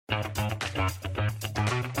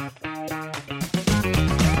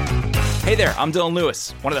Hey there, I'm Dylan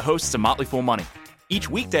Lewis, one of the hosts of Motley Fool Money. Each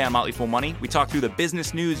weekday on Motley Fool Money, we talk through the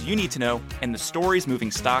business news you need to know and the stories moving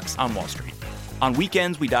stocks on Wall Street. On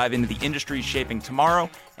weekends, we dive into the industries shaping tomorrow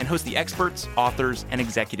and host the experts, authors, and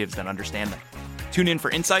executives that understand them. Tune in for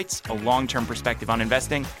insights, a long-term perspective on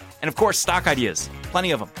investing, and of course, stock ideas. Plenty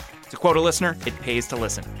of them. To quote a listener, it pays to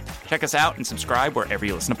listen. Check us out and subscribe wherever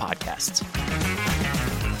you listen to podcasts.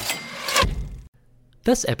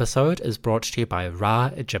 This episode is brought to you by Ra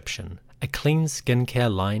Egyptian, a clean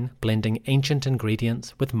skincare line blending ancient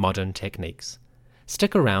ingredients with modern techniques.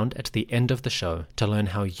 Stick around at the end of the show to learn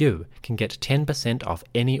how you can get 10% off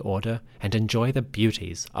any order and enjoy the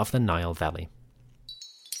beauties of the Nile Valley.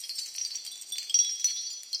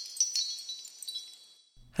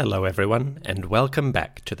 Hello everyone, and welcome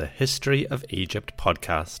back to the History of Egypt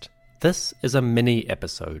podcast. This is a mini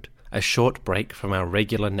episode, a short break from our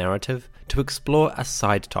regular narrative to explore a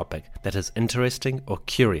side topic that is interesting or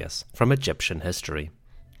curious from Egyptian history.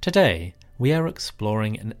 Today, we are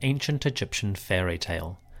exploring an ancient Egyptian fairy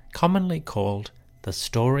tale, commonly called the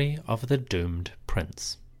story of the doomed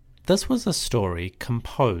prince. This was a story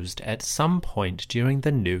composed at some point during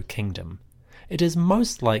the New Kingdom. It is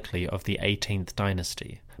most likely of the 18th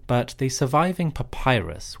dynasty, but the surviving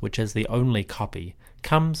papyrus, which is the only copy,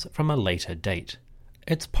 comes from a later date.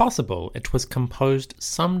 It's possible it was composed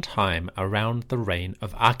sometime around the reign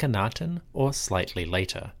of Akhenaten or slightly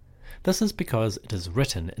later. This is because it is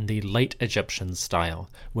written in the late Egyptian style,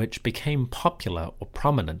 which became popular or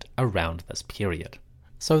prominent around this period.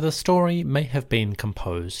 So the story may have been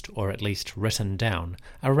composed, or at least written down,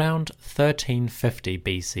 around 1350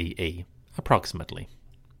 BCE, approximately.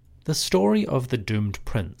 The story of the doomed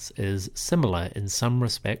prince is similar in some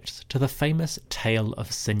respects to the famous Tale of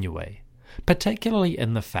Sinuhe, particularly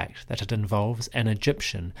in the fact that it involves an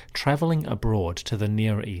Egyptian travelling abroad to the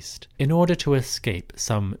Near East in order to escape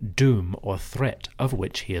some doom or threat of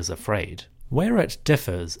which he is afraid. Where it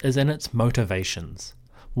differs is in its motivations.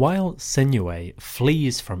 While Sinuhe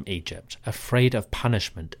flees from Egypt, afraid of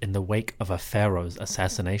punishment in the wake of a pharaoh's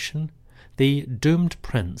assassination, the doomed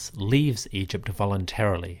prince leaves Egypt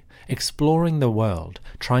voluntarily, exploring the world,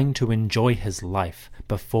 trying to enjoy his life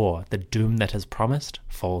before the doom that is promised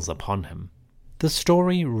falls upon him. The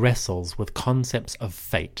story wrestles with concepts of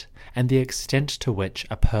fate and the extent to which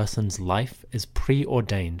a person's life is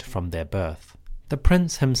preordained from their birth. The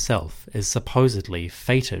prince himself is supposedly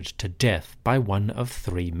fated to death by one of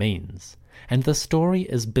three means, and the story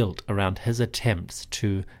is built around his attempts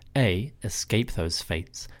to A. escape those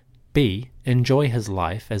fates, B. enjoy his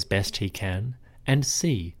life as best he can, and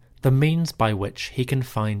C. the means by which he can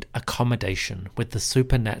find accommodation with the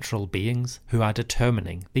supernatural beings who are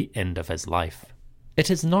determining the end of his life. It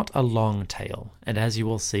is not a long tale, and as you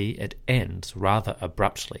will see, it ends rather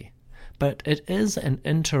abruptly, but it is an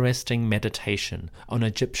interesting meditation on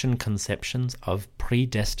Egyptian conceptions of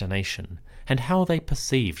predestination and how they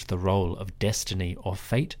perceived the role of destiny or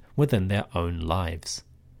fate within their own lives.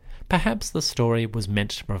 Perhaps the story was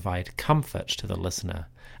meant to provide comfort to the listener,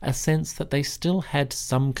 a sense that they still had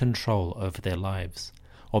some control over their lives.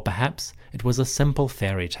 Or perhaps it was a simple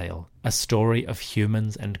fairy tale, a story of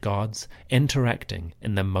humans and gods interacting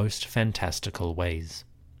in the most fantastical ways.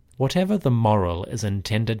 Whatever the moral is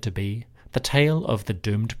intended to be, the tale of the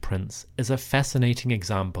doomed prince is a fascinating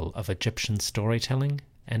example of Egyptian storytelling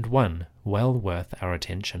and one well worth our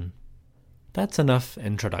attention. That's enough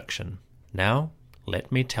introduction. Now,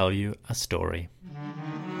 let me tell you a story.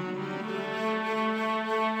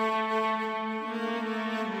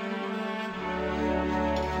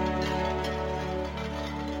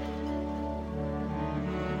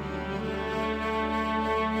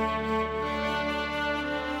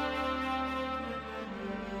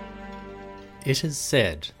 It is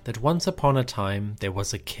said that once upon a time there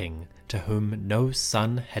was a king to whom no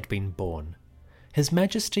son had been born. His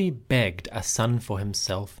Majesty begged a son for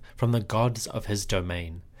himself from the gods of his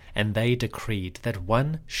domain, and they decreed that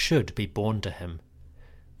one should be born to him.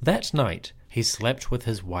 That night he slept with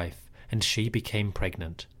his wife, and she became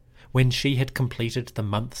pregnant. When she had completed the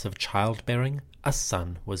months of childbearing, a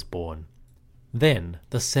son was born. Then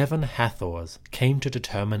the 7 Hathors came to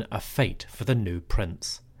determine a fate for the new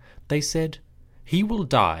prince. They said, "He will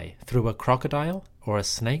die through a crocodile, or a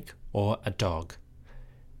snake, or a dog."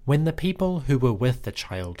 When the people who were with the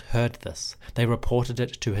child heard this, they reported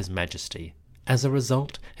it to His Majesty. As a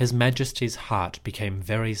result, His Majesty's heart became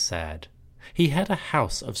very sad. He had a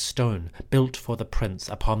house of stone built for the prince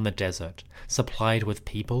upon the desert, supplied with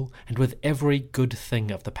people and with every good thing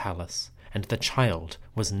of the palace, and the child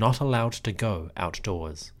was not allowed to go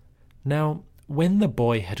outdoors. Now, when the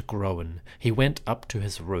boy had grown, he went up to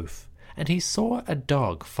his roof, and he saw a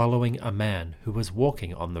dog following a man who was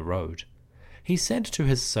walking on the road. He said to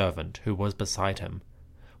his servant who was beside him,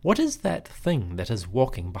 "What is that thing that is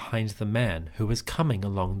walking behind the man who is coming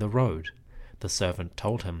along the road?" The servant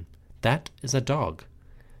told him, "That is a dog."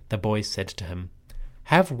 The boy said to him,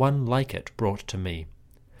 "Have one like it brought to me."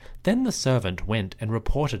 Then the servant went and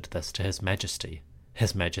reported this to his majesty.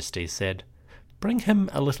 His majesty said, "Bring him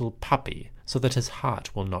a little puppy, so that his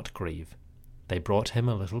heart will not grieve." They brought him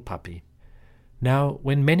a little puppy. Now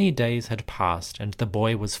when many days had passed, and the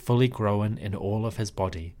boy was fully grown in all of his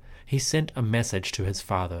body, he sent a message to his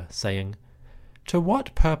father, saying, "To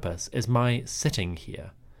what purpose is my sitting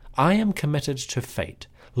here? I am committed to fate.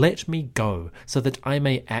 Let me go, so that I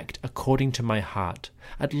may act according to my heart,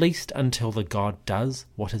 at least until the god does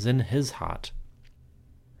what is in his heart."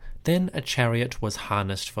 Then a chariot was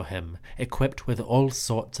harnessed for him, equipped with all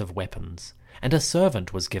sorts of weapons, and a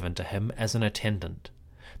servant was given to him as an attendant.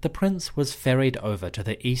 The prince was ferried over to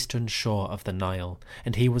the eastern shore of the Nile,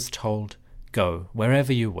 and he was told, "Go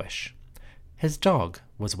wherever you wish." His dog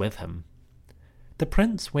was with him. The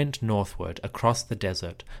prince went northward across the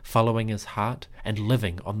desert, following his heart and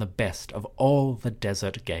living on the best of all the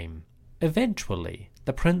desert game. Eventually,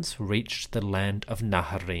 the prince reached the land of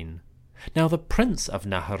Naharin. Now the prince of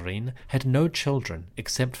Naharin had no children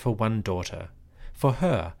except for one daughter. For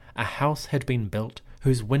her, a house had been built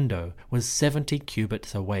whose window was 70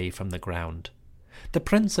 cubits away from the ground. The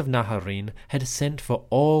prince of Naharin had sent for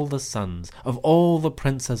all the sons of all the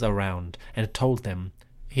princes around, and told them,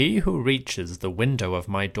 "He who reaches the window of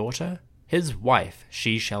my daughter, his wife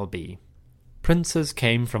she shall be." Princes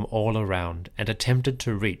came from all around, and attempted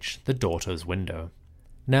to reach the daughter's window.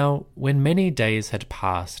 Now when many days had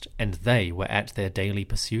passed, and they were at their daily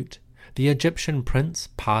pursuit, the Egyptian prince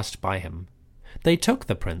passed by him. They took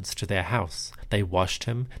the prince to their house, they washed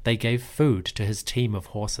him, they gave food to his team of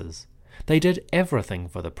horses. They did everything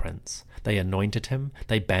for the prince. They anointed him,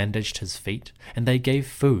 they bandaged his feet, and they gave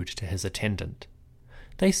food to his attendant.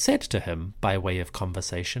 They said to him, by way of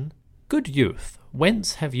conversation, "Good youth,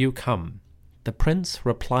 whence have you come?" The prince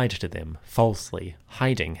replied to them falsely,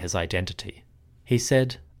 hiding his identity. He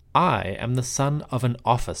said, "I am the son of an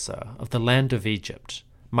officer of the land of Egypt.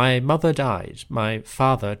 My mother died, my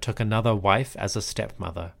father took another wife as a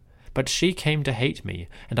stepmother, but she came to hate me,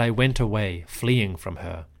 and I went away, fleeing from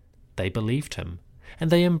her." They believed him, and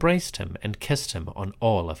they embraced him and kissed him on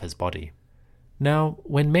all of his body. Now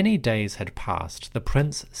when many days had passed, the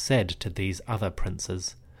prince said to these other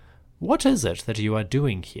princes, "What is it that you are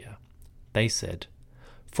doing here?" They said,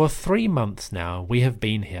 "For 3 months now we have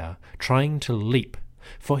been here, trying to leap,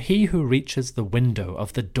 for he who reaches the window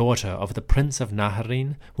of the daughter of the prince of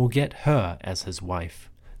Naharin will get her as his wife."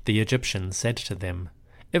 The Egyptian said to them,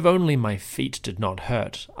 "If only my feet did not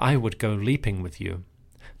hurt, I would go leaping with you."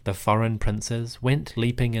 The foreign princes went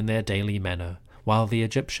leaping in their daily manner, while the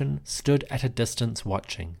Egyptian stood at a distance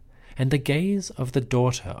watching, and the gaze of the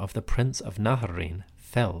daughter of the prince of Naharin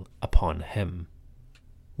fell upon him.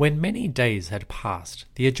 When many days had passed,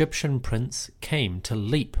 the Egyptian prince came to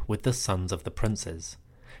leap with the sons of the princes.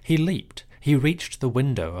 He leaped, he reached the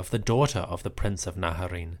window of the daughter of the prince of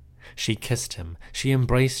Naharin. She kissed him, she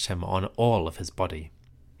embraced him on all of his body.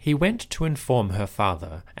 He went to inform her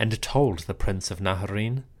father, and told the prince of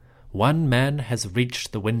Naharin, "One man has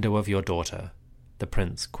reached the window of your daughter." The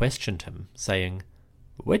prince questioned him, saying,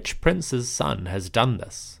 "Which prince's son has done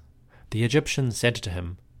this?" The Egyptian said to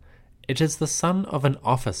him, "It is the son of an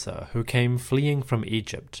officer who came fleeing from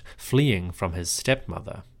Egypt, fleeing from his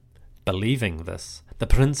stepmother." Believing this, the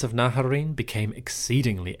prince of Naharin became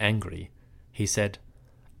exceedingly angry. He said,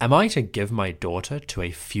 "Am I to give my daughter to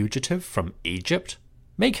a fugitive from Egypt?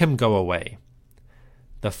 Make him go away."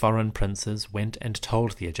 The foreign princes went and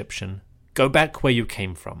told the Egyptian, "Go back where you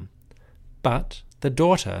came from." But the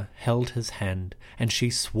daughter held his hand, and she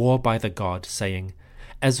swore by the god, saying,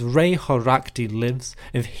 "As Re-Horakti lives,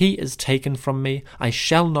 if he is taken from me, I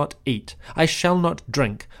shall not eat, I shall not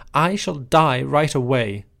drink, I shall die right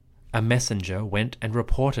away." A messenger went and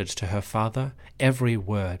reported to her father every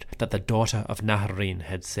word that the daughter of Naharin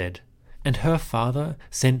had said, and her father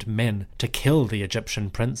sent men to kill the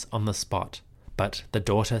Egyptian prince on the spot. But the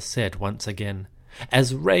daughter said once again,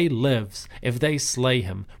 "As Re lives, if they slay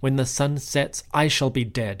him, when the sun sets I shall be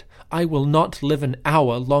dead. I will not live an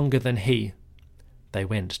hour longer than he." They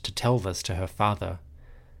went to tell this to her father.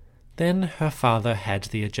 Then her father had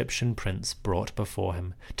the Egyptian prince brought before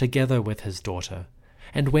him, together with his daughter,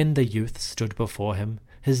 and when the youth stood before him,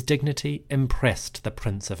 his dignity impressed the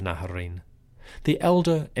prince of Naharin. The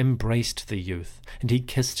elder embraced the youth, and he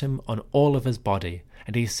kissed him on all of his body,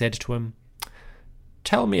 and he said to him,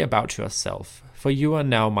 "Tell me about yourself, for you are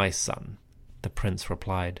now my son." The prince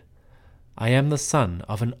replied, "I am the son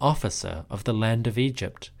of an officer of the land of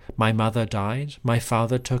Egypt. My mother died, my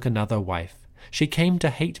father took another wife. She came to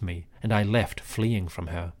hate me, and I left fleeing from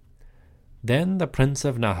her." Then the prince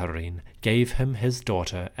of Naharain gave him his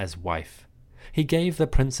daughter as wife. He gave the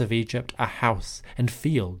prince of Egypt a house and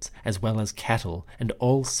fields, as well as cattle and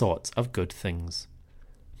all sorts of good things.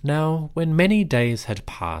 Now, when many days had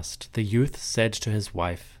passed, the youth said to his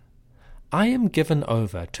wife, "I am given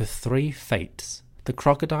over to 3 fates. The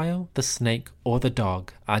crocodile, the snake, or the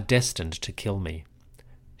dog are destined to kill me."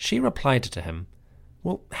 She replied to him,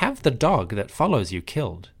 "Well, have the dog that follows you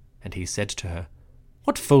killed." And he said to her,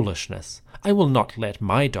 "What foolishness! I will not let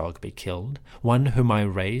my dog be killed, one whom I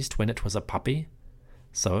raised when it was a puppy."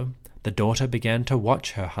 So the daughter began to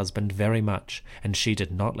watch her husband very much, and she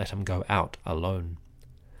did not let him go out alone.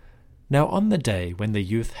 Now on the day when the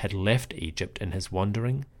youth had left Egypt in his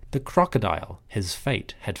wandering, the crocodile, his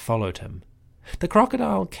fate, had followed him. The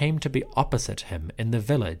crocodile came to be opposite him in the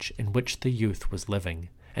village in which the youth was living,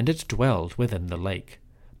 and it dwelled within the lake.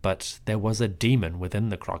 But there was a demon within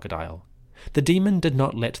the crocodile. The demon did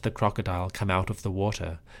not let the crocodile come out of the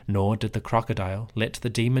water, nor did the crocodile let the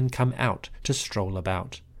demon come out to stroll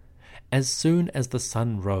about. As soon as the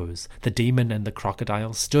sun rose, the demon and the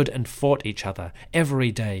crocodile stood and fought each other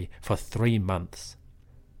every day for 3 months.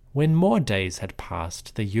 When more days had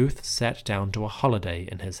passed, the youth sat down to a holiday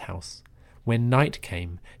in his house. When night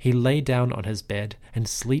came, he lay down on his bed, and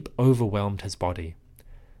sleep overwhelmed his body.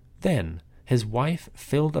 Then his wife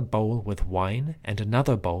filled a bowl with wine and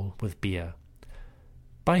another bowl with beer.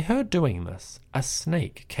 By her doing this, a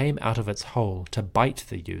snake came out of its hole to bite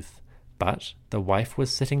the youth, but the wife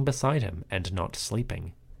was sitting beside him and not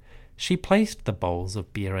sleeping. She placed the bowls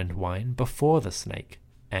of beer and wine before the snake,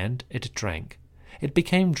 and it drank. It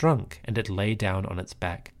became drunk, and it lay down on its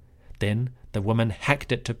back. Then the woman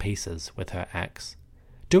hacked it to pieces with her axe.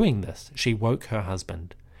 Doing this, she woke her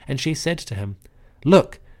husband, and she said to him,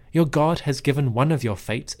 "Look, your God has given one of your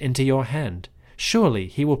fates into your hand. Surely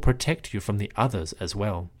he will protect you from the others as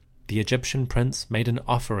well." The Egyptian prince made an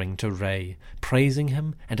offering to Re, praising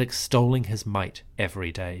him and extolling his might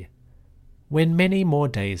every day. When many more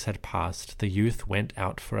days had passed, the youth went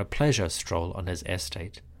out for a pleasure stroll on his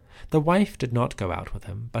estate. The wife did not go out with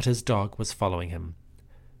him, but his dog was following him.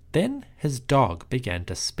 Then his dog began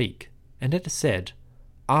to speak, and it said,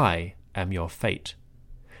 "I am your fate."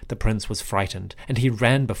 The prince was frightened, and he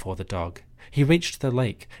ran before the dog. He reached the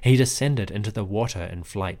lake. He descended into the water in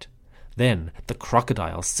flight. Then the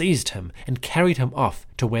crocodile seized him and carried him off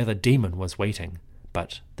to where the demon was waiting.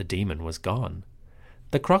 But the demon was gone.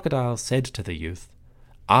 The crocodile said to the youth,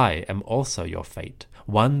 "I am also your fate,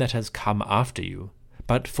 one that has come after you.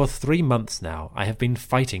 But for 3 months now I have been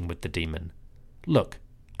fighting with the demon. Look,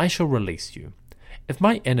 I shall release you. If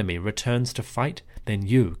my enemy returns to fight, then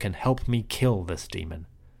you can help me kill this demon."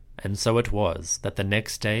 And so it was that the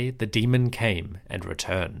next day the demon came and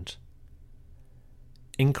returned.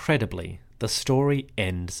 Incredibly, the story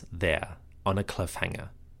ends there, on a cliffhanger.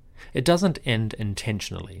 It doesn't end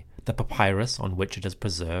intentionally. The papyrus on which it is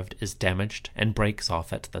preserved is damaged and breaks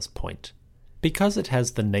off at this point. Because it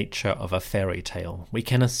has the nature of a fairy tale, we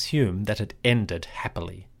can assume that it ended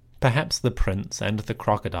happily. Perhaps the prince and the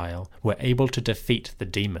crocodile were able to defeat the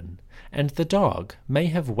demon, and the dog may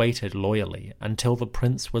have waited loyally until the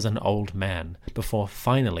prince was an old man before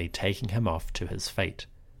finally taking him off to his fate.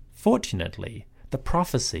 Fortunately, the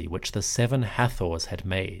prophecy which the 7 Hathors had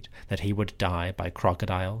made, that he would die by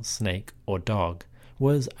crocodile, snake, or dog,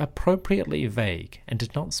 was appropriately vague and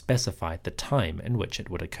did not specify the time in which it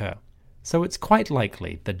would occur. So it's quite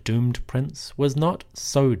likely the doomed prince was not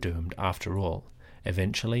so doomed after all.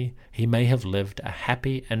 Eventually, he may have lived a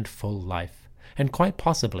happy and full life, and quite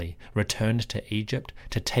possibly returned to Egypt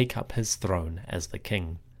to take up his throne as the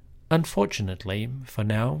king. Unfortunately, for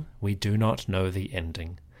now, we do not know the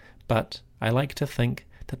ending, but I like to think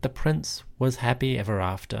that the prince was happy ever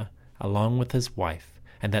after, along with his wife,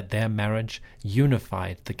 and that their marriage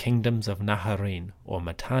unified the kingdoms of Naharain, or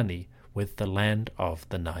Mitanni, with the land of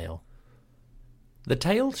the Nile. The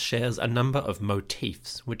tale shares a number of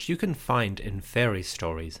motifs which you can find in fairy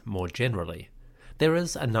stories more generally. There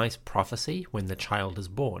is a nice prophecy when the child is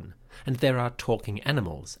born, and there are talking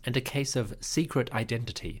animals and a case of secret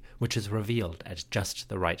identity which is revealed at just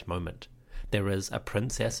the right moment. There is a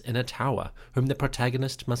princess in a tower whom the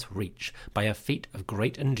protagonist must reach by a feat of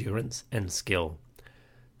great endurance and skill.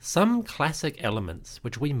 Some classic elements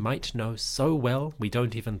which we might know so well we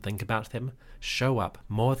don't even think about them show up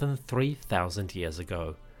more than 3,000 years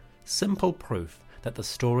ago. Simple proof that the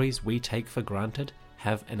stories we take for granted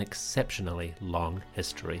have an exceptionally long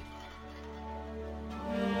history.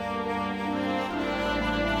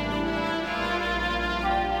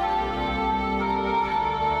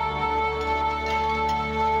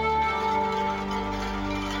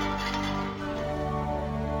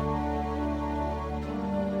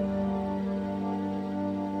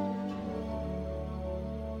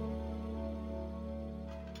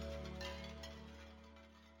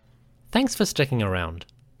 Thanks for sticking around.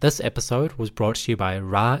 This episode was brought to you by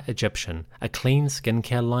Ra Egyptian, a clean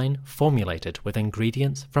skincare line formulated with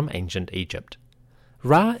ingredients from ancient Egypt.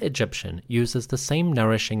 Ra Egyptian uses the same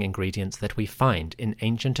nourishing ingredients that we find in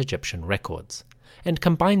ancient Egyptian records, and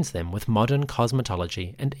combines them with modern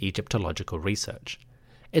cosmetology and Egyptological research.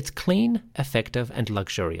 It's clean, effective, and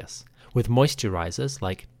luxurious, with moisturizers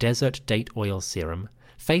like desert date oil serum,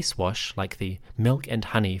 face wash like the milk and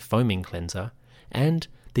honey foaming cleanser, and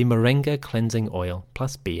the Moringa cleansing oil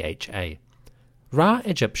plus BHA. Ra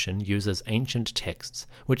Egyptian uses ancient texts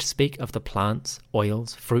which speak of the plants,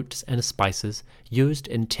 oils, fruits, and spices used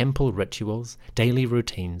in temple rituals, daily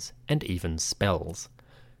routines, and even spells.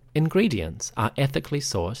 Ingredients are ethically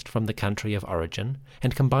sourced from the country of origin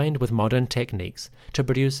and combined with modern techniques to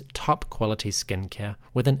produce top-quality skincare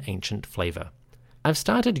with an ancient flavor. I've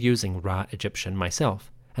started using Ra Egyptian myself,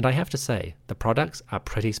 and I have to say, the products are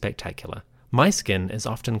pretty spectacular. My skin is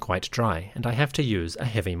often quite dry, and I have to use a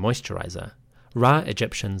heavy moisturizer. Ra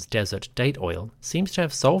Egyptian's desert date oil seems to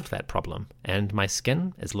have solved that problem, and my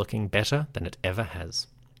skin is looking better than it ever has.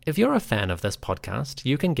 If you're a fan of this podcast,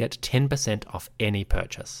 you can get 10% off any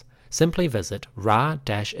purchase. Simply visit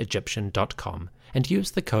ra-egyptian.com and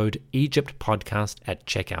use the code EgyptPodcast at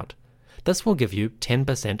checkout. This will give you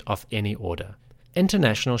 10% off any order.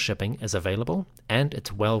 International shipping is available, and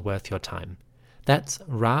it's well worth your time. That's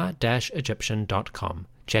ra-egyptian.com.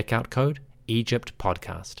 Checkout code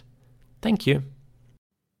EgyptPodcast. Thank you.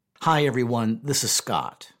 Hi everyone, this is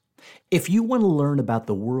Scott. If you want to learn about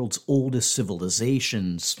the world's oldest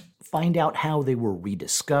civilizations, find out how they were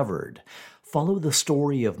rediscovered, follow the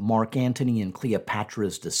story of Mark Antony and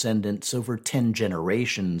Cleopatra's descendants over 10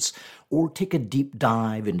 generations, or take a deep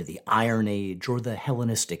dive into the Iron Age or the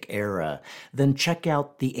Hellenistic era, then check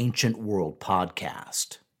out the Ancient World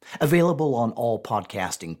podcast. Available on all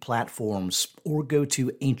podcasting platforms, or go to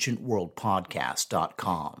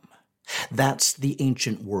ancientworldpodcast.com. That's the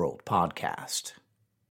Ancient World Podcast.